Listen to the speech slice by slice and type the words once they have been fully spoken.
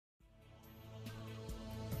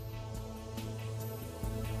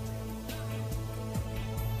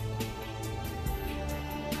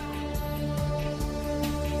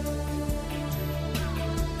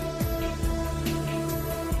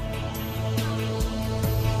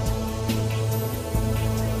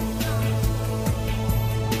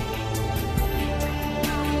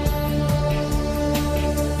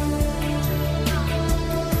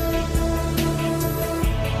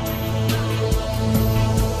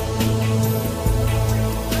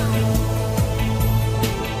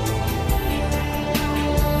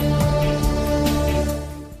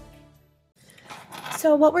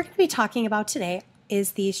what we're going to be talking about today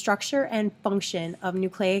is the structure and function of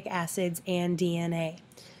nucleic acids and DNA.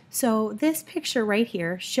 So this picture right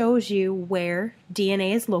here shows you where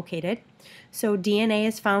DNA is located. So DNA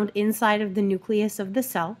is found inside of the nucleus of the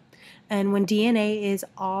cell, and when DNA is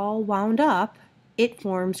all wound up, it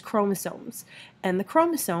forms chromosomes, and the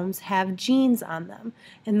chromosomes have genes on them,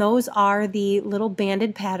 and those are the little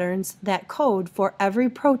banded patterns that code for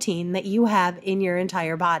every protein that you have in your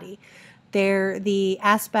entire body. They're the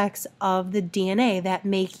aspects of the DNA that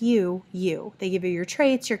make you, you. They give you your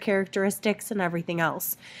traits, your characteristics, and everything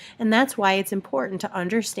else. And that's why it's important to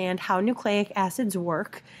understand how nucleic acids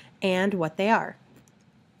work and what they are.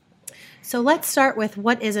 So let's start with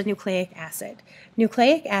what is a nucleic acid.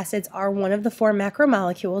 Nucleic acids are one of the 4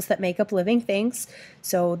 macromolecules that make up living things.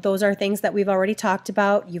 So those are things that we've already talked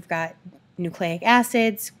about. You've got nucleic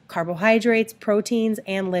acids, carbohydrates, proteins,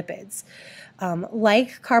 and lipids.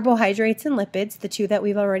 Like carbohydrates and lipids, the 2 that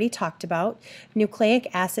we've already talked about, nucleic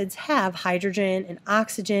acids have hydrogen and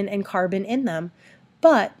oxygen and carbon in them,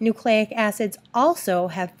 but nucleic acids also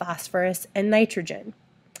have phosphorus and nitrogen.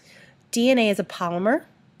 DNA is a polymer,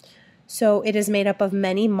 so it is made up of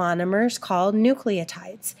many monomers called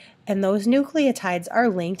nucleotides, and those nucleotides are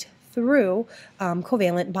linked through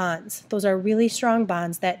covalent bonds. Those are really strong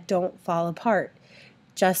bonds that don't fall apart.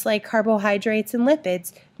 Just like carbohydrates and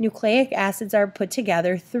lipids, nucleic acids are put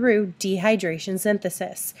together through dehydration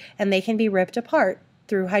synthesis, and they can be ripped apart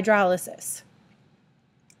through hydrolysis.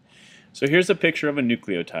 So here's a picture of a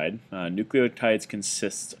nucleotide. Nucleotides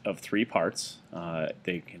consist of 3 parts.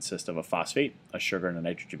 They consist of a phosphate, a sugar, and a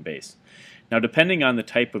nitrogen base. Now, depending on the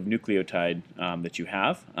type of nucleotide that you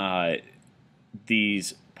have,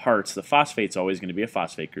 these parts, the phosphate's always going to be a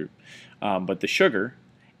phosphate group, but the sugar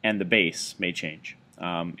and the base may change.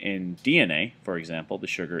 In DNA, for example, the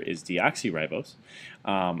sugar is deoxyribose,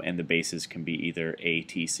 and the bases can be either A,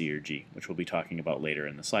 T, C, or G, which we'll be talking about later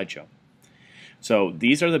in the slideshow. So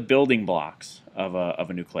these are the building blocks of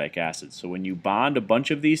a nucleic acid. So when you bond a bunch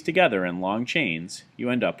of these together in long chains, you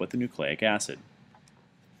end up with a nucleic acid.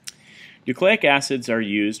 Nucleic acids are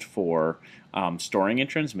used for storing and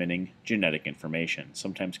transmitting genetic information,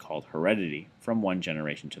 sometimes called heredity, from one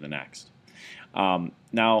generation to the next.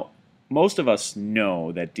 Now, most of us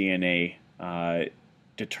know that DNA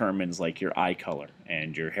determines like your eye color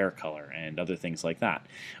and your hair color and other things like that.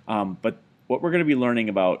 But what we're going to be learning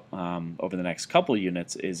about over the next couple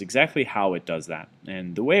units is exactly how it does that.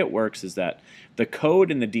 And the way it works is that the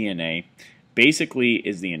code in the DNA basically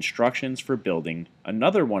is the instructions for building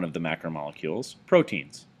another one of the macromolecules,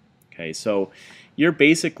 proteins. Okay, so you're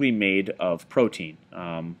basically made of protein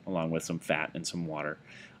along with some fat and some water.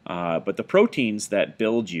 But the proteins that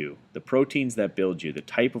build you, the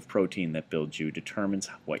type of protein that builds you determines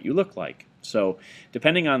what you look like. So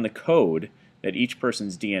depending on the code that each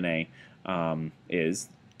person's DNA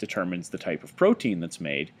determines the type of protein that's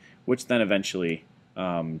made, which then eventually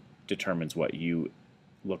determines what you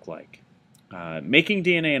look like. Making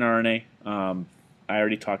DNA and RNA, I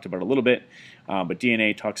already talked about a little bit, but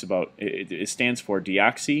DNA talks about, it stands for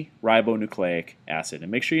deoxyribonucleic acid. And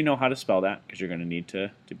make sure you know how to spell that, because you're going to need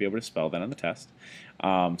to be able to spell that on the test.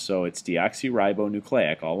 So it's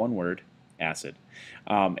deoxyribonucleic, all one word, acid.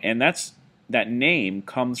 And that name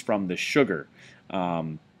comes from the sugar.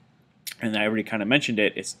 And I already kind of mentioned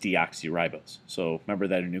it, it's deoxyribose. So remember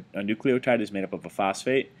that a nucleotide is made up of a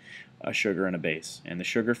phosphate, a sugar, and a base. And the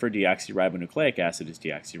sugar for deoxyribonucleic acid is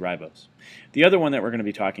deoxyribose. The other one that we're going to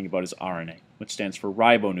be talking about is RNA, which stands for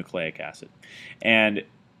ribonucleic acid. And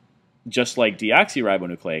just like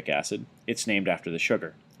deoxyribonucleic acid, it's named after the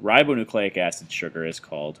sugar. Ribonucleic acid sugar is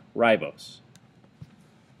called ribose.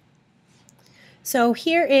 So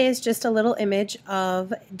here is just a little image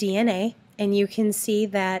of DNA. And you can see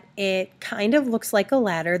that it kind of looks like a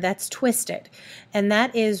ladder that's twisted. And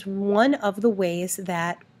that is one of the ways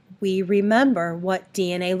that we remember what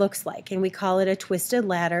DNA looks like. And we call it a twisted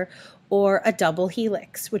ladder or a double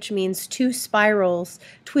helix, which means 2 spirals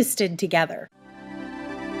twisted together.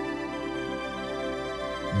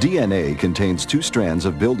 DNA contains 2 strands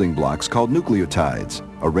of building blocks called nucleotides,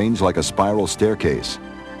 arranged like a spiral staircase.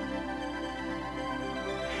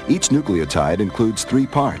 Each nucleotide includes 3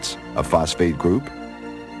 parts, a phosphate group,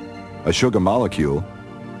 a sugar molecule,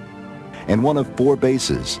 and one of 4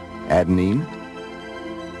 bases, adenine,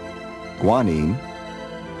 guanine,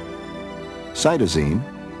 cytosine,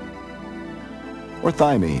 or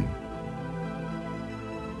thymine.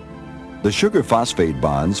 The sugar phosphate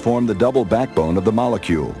bonds form the double backbone of the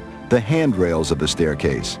molecule, the handrails of the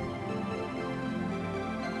staircase.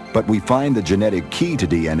 But we find the genetic key to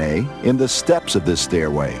DNA in the steps of this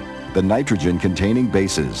stairway, the nitrogen-containing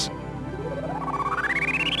bases.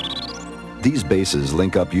 These bases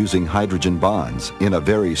link up using hydrogen bonds in a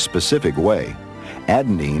very specific way.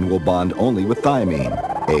 Adenine will bond only with thymine,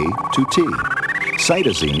 A to T.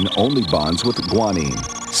 Cytosine only bonds with guanine,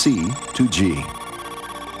 C to G.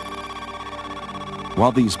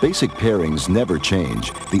 While these basic pairings never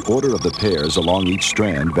change, the order of the pairs along each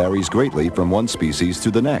strand varies greatly from one species to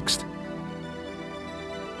the next.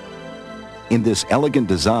 In this elegant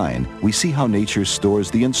design, we see how nature stores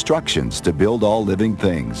the instructions to build all living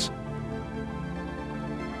things.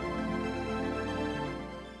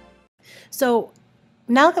 So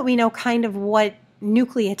now that we know kind of what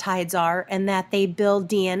nucleotides are and that they build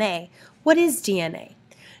DNA, what is DNA?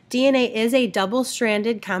 DNA is a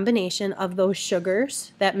double-stranded combination of those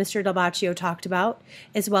sugars that Mr. Del Baccio talked about,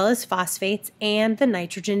 as well as phosphates and the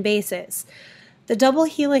nitrogen bases. The double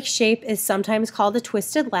helix shape is sometimes called a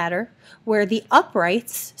twisted ladder, where the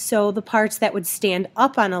uprights, so the parts that would stand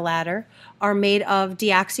up on a ladder, are made of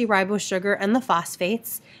deoxyribose sugar and the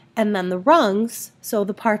phosphates, and then the rungs, so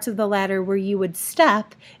the parts of the ladder where you would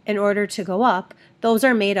step in order to go up, those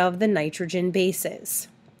are made of the nitrogen bases.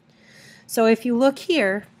 So if you look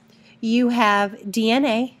here, you have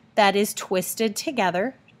DNA that is twisted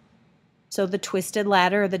together, so the twisted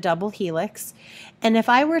ladder or the double helix, and if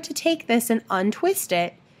I were to take this and untwist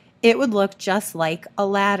it, it would look just like a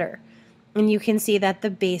ladder. And you can see that the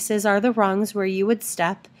bases are the rungs where you would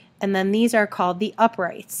step, and then these are called the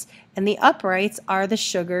uprights, and the uprights are the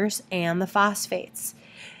sugars and the phosphates.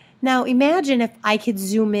 Now imagine if I could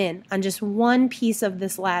zoom in on just one piece of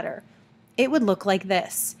this ladder. It would look like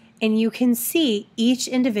this. And you can see each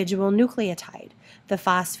individual nucleotide, the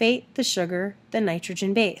phosphate, the sugar, the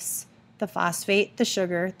nitrogen base, the phosphate, the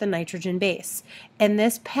sugar, the nitrogen base. And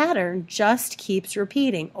this pattern just keeps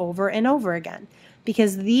repeating over and over again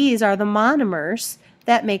because these are the monomers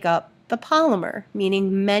that make up the polymer,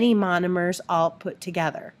 meaning many monomers all put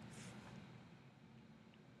together.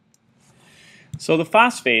 So the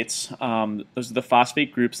phosphates, those are the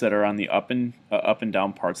phosphate groups that are on the up and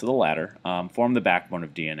down parts of the ladder, form the backbone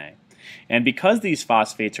of DNA. And because these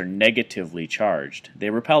phosphates are negatively charged, they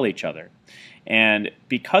repel each other. And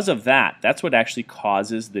because of that, that's what actually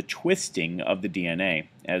causes the twisting of the DNA.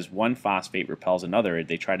 As one phosphate repels another,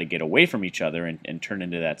 they try to get away from each other and turn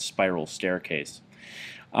into that spiral staircase.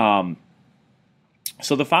 So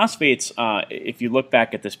the phosphates, if you look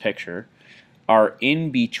back at this picture, are in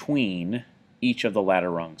between each of the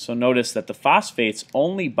ladder rungs. So notice that the phosphates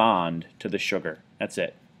only bond to the sugar. That's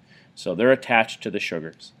it. So they're attached to the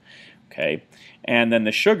sugars. Okay, and then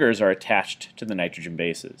the sugars are attached to the nitrogen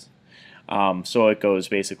bases. So it goes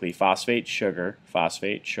basically phosphate, sugar,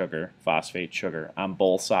 phosphate, sugar, phosphate, sugar on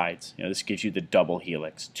both sides. You know, this gives you the double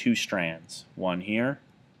helix, 2 strands, one here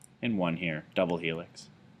and one here, double helix.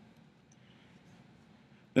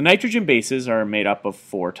 The nitrogen bases are made up of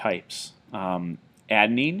 4 types.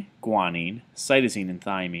 Adenine, guanine, cytosine, and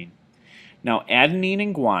thymine. Now, adenine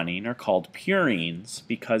and guanine are called purines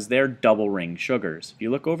because they're double-ring sugars. If you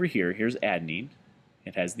look over here, here's adenine.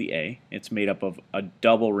 It has the A. It's made up of a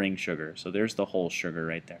double-ring sugar. So there's the whole sugar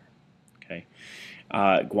right there. Okay.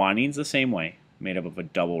 Guanine's the same way, made up of a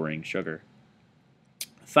double-ring sugar.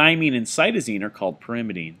 Thymine and cytosine are called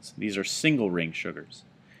pyrimidines. These are single-ring sugars.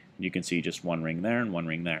 You can see just one ring there and one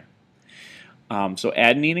ring there. So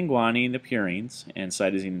adenine and guanine, the purines, and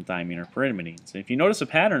cytosine and thymine are pyrimidines. And if you notice a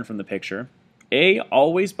pattern from the picture, A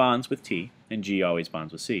always bonds with T, and G always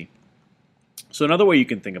bonds with C. So another way you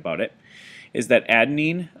can think about it is that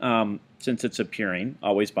adenine, since it's a purine,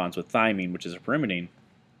 always bonds with thymine, which is a pyrimidine.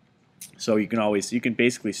 So you can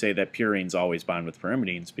basically say that purines always bond with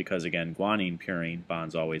pyrimidines because, again, guanine purine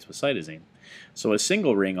bonds always with cytosine. So a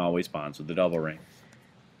single ring always bonds with the double ring.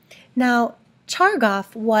 Now,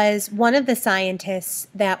 Chargaff was one of the scientists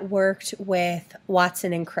that worked with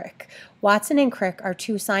Watson and Crick. Watson and Crick are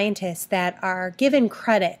 2 scientists that are given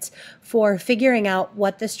credit for figuring out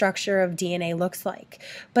what the structure of DNA looks like.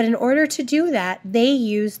 But in order to do that, they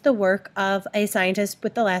used the work of a scientist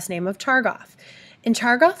with the last name of Chargaff. And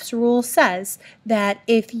Chargaff's rule says that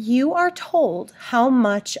if you are told how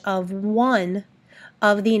much of one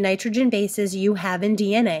of the nitrogen bases you have in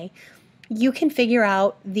DNA, you can figure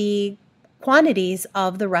out the quantities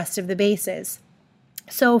of the rest of the bases.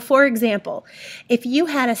 So for example, if you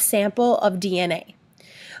had a sample of DNA,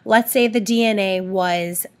 let's say the DNA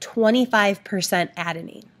was 25%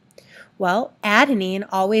 adenine. Well, adenine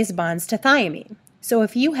always bonds to thymine. So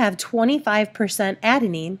if you have 25%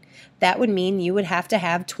 adenine, that would mean you would have to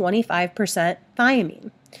have 25% thymine.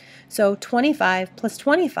 So 25 plus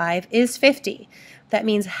 25 is 50. That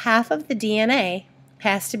means half of the DNA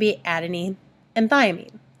has to be adenine and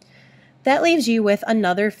thymine. That leaves you with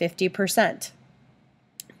another 50%.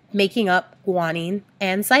 making up guanine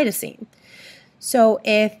and cytosine. So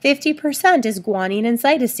if 50% is guanine and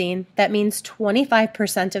cytosine, that means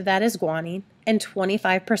 25% of that is guanine and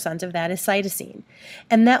 25% of that is cytosine.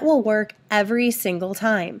 And that will work every single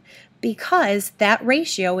time because that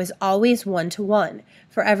ratio is always 1-to-1.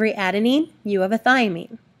 For every adenine, you have a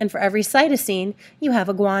thymine. And for every cytosine, you have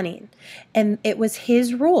a guanine. And it was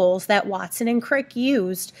his rules that Watson and Crick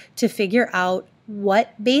used to figure out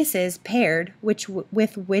what bases paired with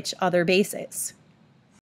which other bases.